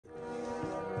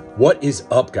What is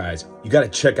up, guys? You got to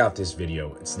check out this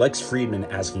video. It's Lex Fridman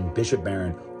asking Bishop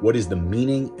Barron, what is the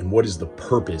meaning and what is the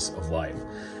purpose of life?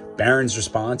 Barron's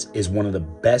response is one of the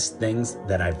best things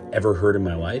that I've ever heard in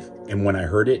my life. And when I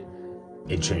heard it,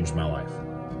 it changed my life.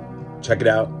 Check it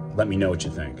out. Let me know what you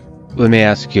think. Let me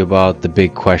ask you about the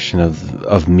big question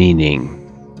of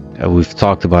meaning. We've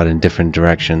talked about it in different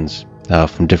directions,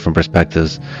 from different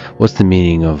perspectives. What's the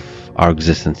meaning of our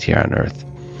existence here on earth?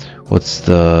 What's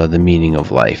the meaning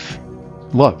of life?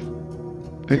 Love.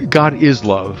 God is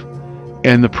love.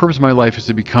 And the purpose of my life is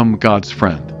to become God's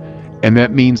friend. And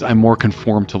that means I'm more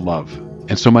conformed to love.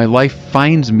 And so my life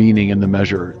finds meaning in the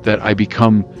measure that I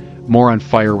become more on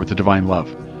fire with the divine love.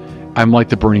 I'm like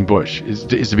the burning bush, is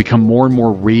to become more and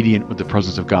more radiant with the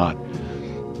presence of God.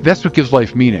 That's what gives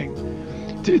life meaning.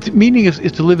 Meaning is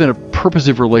to live in a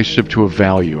purposive relationship to a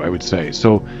value, I would say.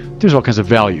 So there's all kinds of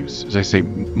values, as I say,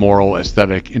 moral,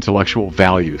 aesthetic, intellectual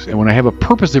values. And when I have a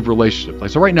purposive relationship,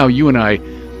 like so right now you and I,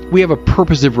 we have a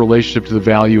purposive relationship to the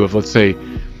value of, let's say,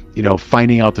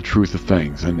 finding out the truth of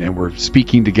things. And we're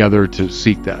speaking together to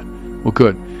seek that. Well,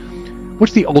 good.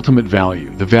 What's the ultimate value?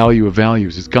 The value of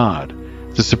values is God,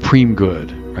 the supreme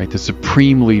good, right? The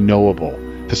supremely knowable,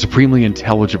 the supremely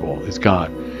intelligible is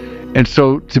God. And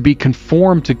so to be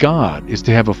conformed to God is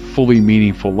to have a fully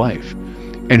meaningful life.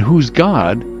 And who's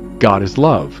God? God is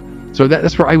love. So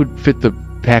that's where I would fit the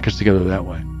package together that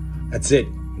way. That's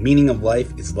it. Meaning of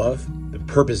life is love. The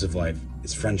purpose of life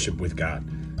is friendship with God.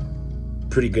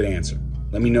 Pretty good answer.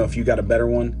 Let me know if you got a better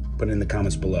one. Put it in the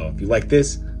comments below. If you like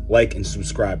this, like and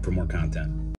subscribe for more content.